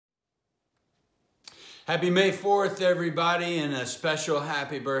Happy May 4th, everybody, and a special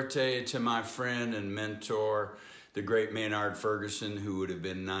happy birthday to my friend and mentor, the great Maynard Ferguson, who would have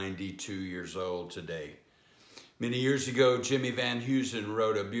been 92 years old today. Many years ago, Jimmy Van Heusen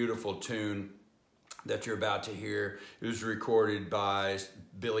wrote a beautiful tune that you're about to hear. It was recorded by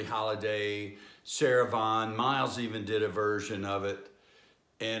Billie Holiday, Sarah Vaughan, Miles even did a version of it,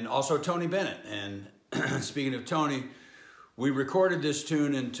 and also Tony Bennett. And speaking of Tony, we recorded this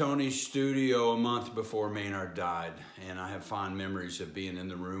tune in Tony's studio a month before Maynard died, and I have fond memories of being in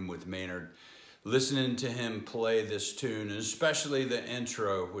the room with Maynard, listening to him play this tune, and especially the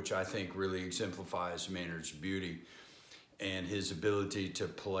intro, which I think really exemplifies Maynard's beauty and his ability to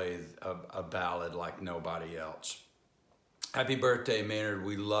play a ballad like nobody else. Happy birthday, Maynard.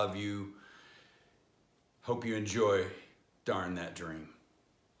 We love you. Hope you enjoy Darn That Dream.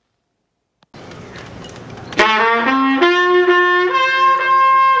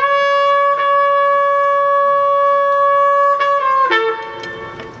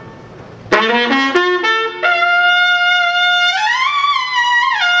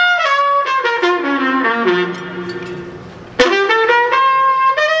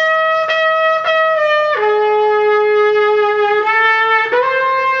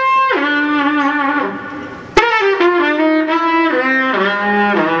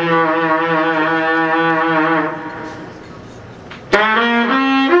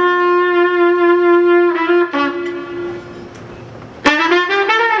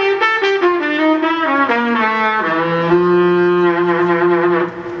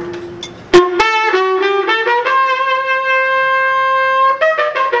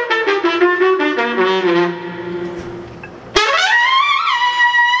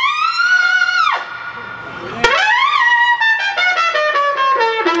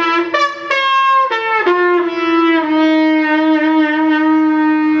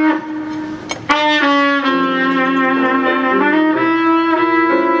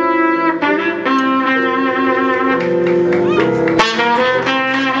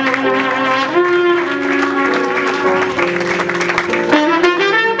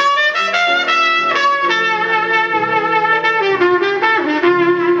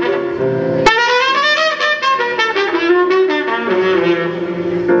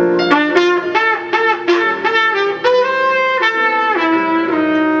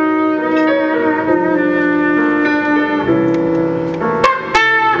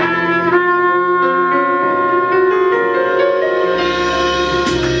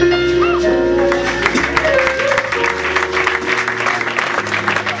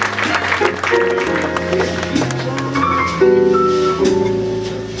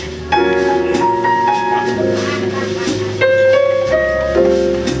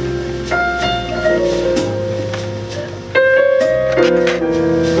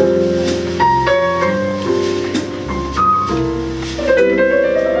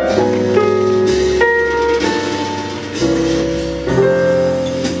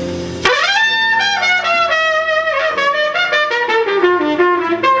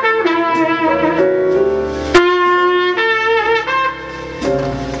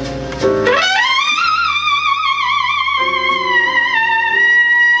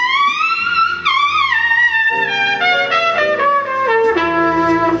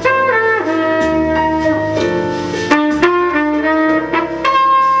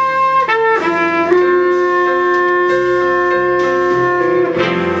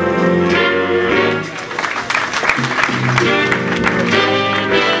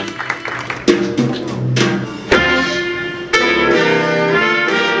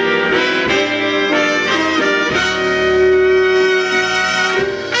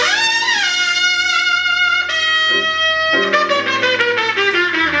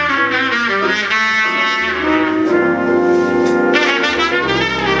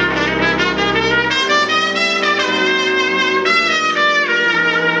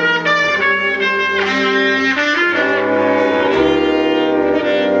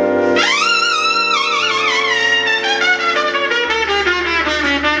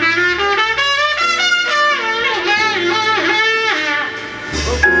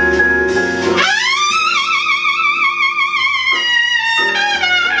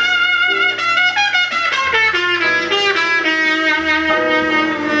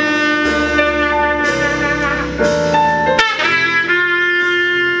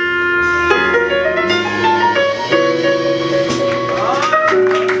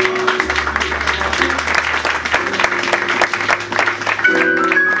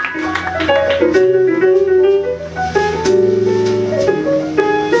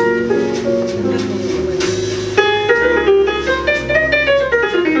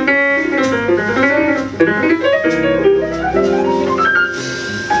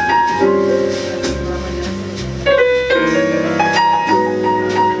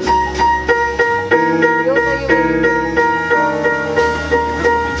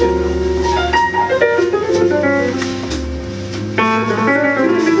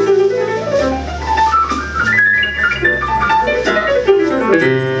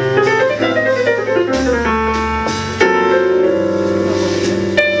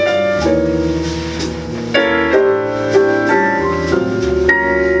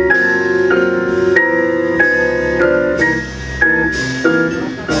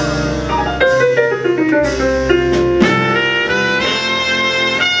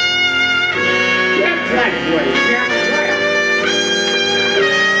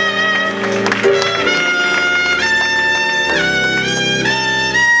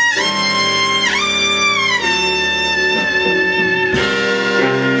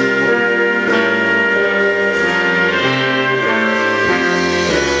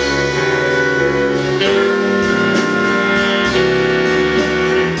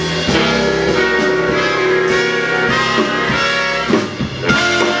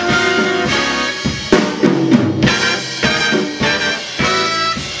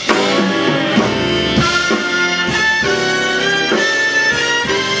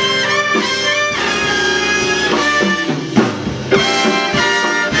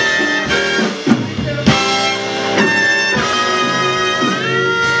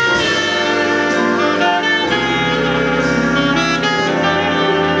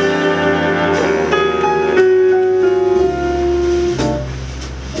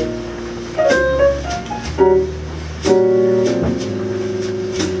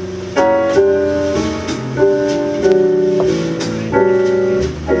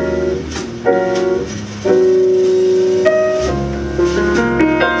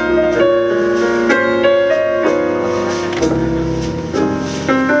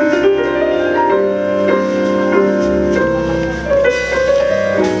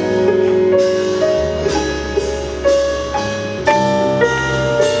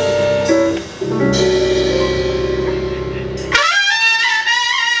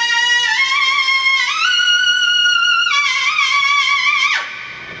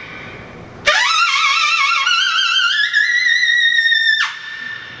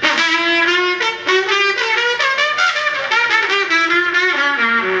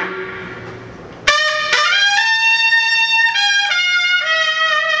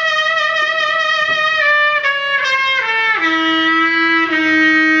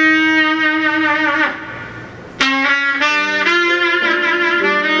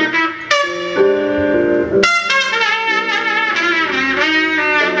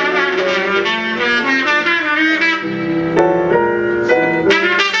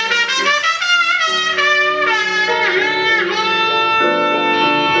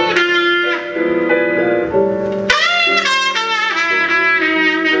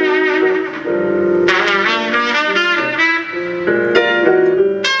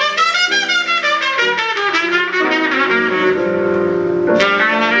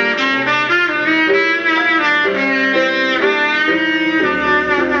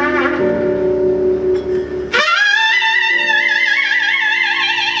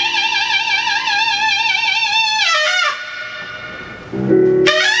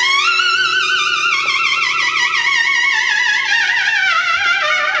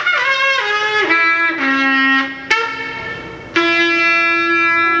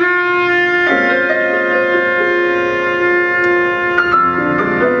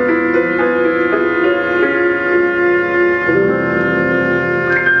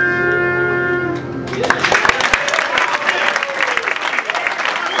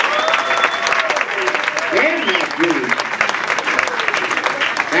 Really.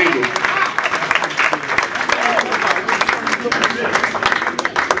 Thank you.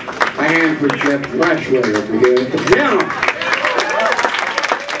 A hand for Jeff Flashweather for giving it. Now,